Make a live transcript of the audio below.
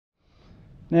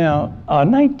Now,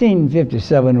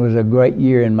 1957 was a great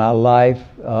year in my life.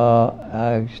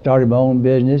 I started my own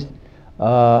business.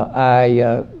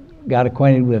 I got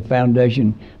acquainted with the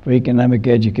Foundation for Economic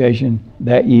Education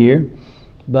that year.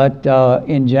 But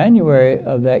in January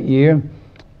of that year,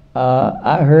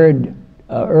 I heard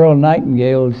Earl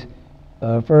Nightingale's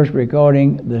first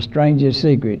recording, The Strangest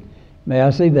Secret. May I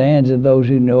see the hands of those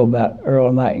who know about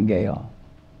Earl Nightingale?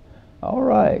 All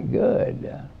right,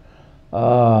 good.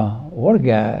 What a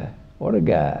guy, what a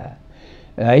guy.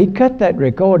 He cut that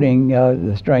recording,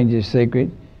 The Strangest Secret,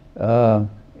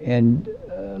 in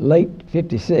late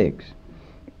 '56.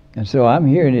 And so I'm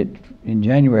hearing it in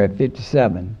January of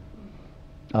 '57.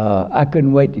 I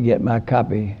couldn't wait to get my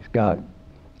copy, Scott.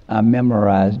 I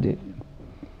memorized it.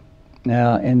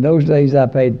 Now, in those days, I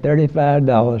paid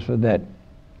 $35 for that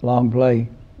long play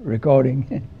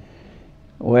recording.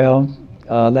 Well,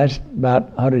 that's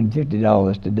about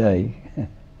 $150 today.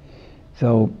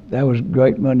 So that was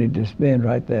great money to spend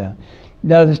right there.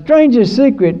 Now, the strangest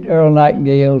secret, Earl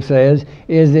Nightingale says,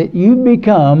 is that you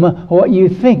become what you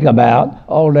think about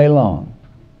all day long.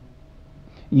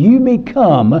 You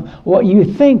become what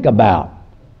you think about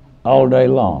all day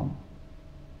long.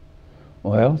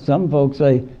 Well, some folks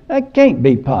say, that can't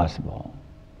be possible.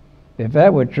 If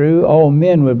that were true, all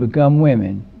men would become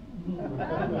women.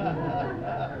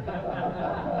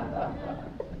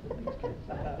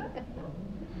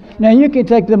 Now, you can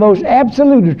take the most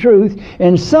absolute truth,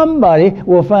 and somebody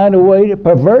will find a way to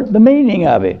pervert the meaning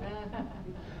of it.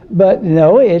 But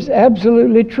no, it's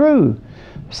absolutely true.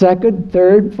 Second,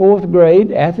 third, fourth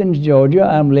grade, Athens, Georgia.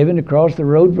 I'm living across the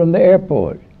road from the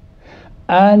airport.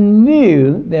 I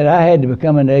knew that I had to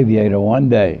become an aviator one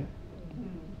day.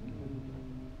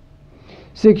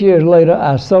 6 years later,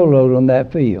 I soloed on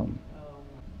that field.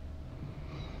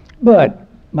 But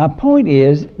my point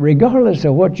is, regardless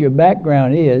of what your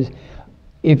background is,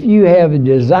 if you have a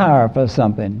desire for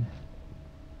something,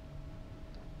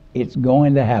 it's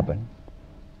going to happen.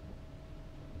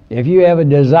 If you have a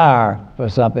desire for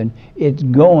something, it's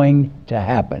going to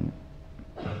happen.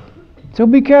 So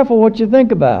be careful what you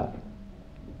think about.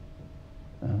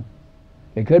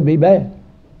 It could be bad.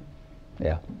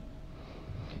 Yeah.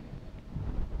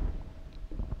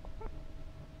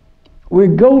 We're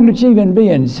goal-achieving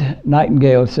beings,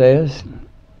 Nightingale says.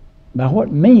 By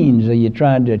what means are you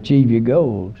trying to achieve your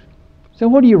goals? So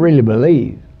what do you really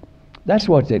believe? That's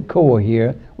what's at core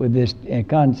here with this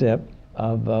concept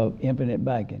of infinite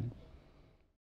banking.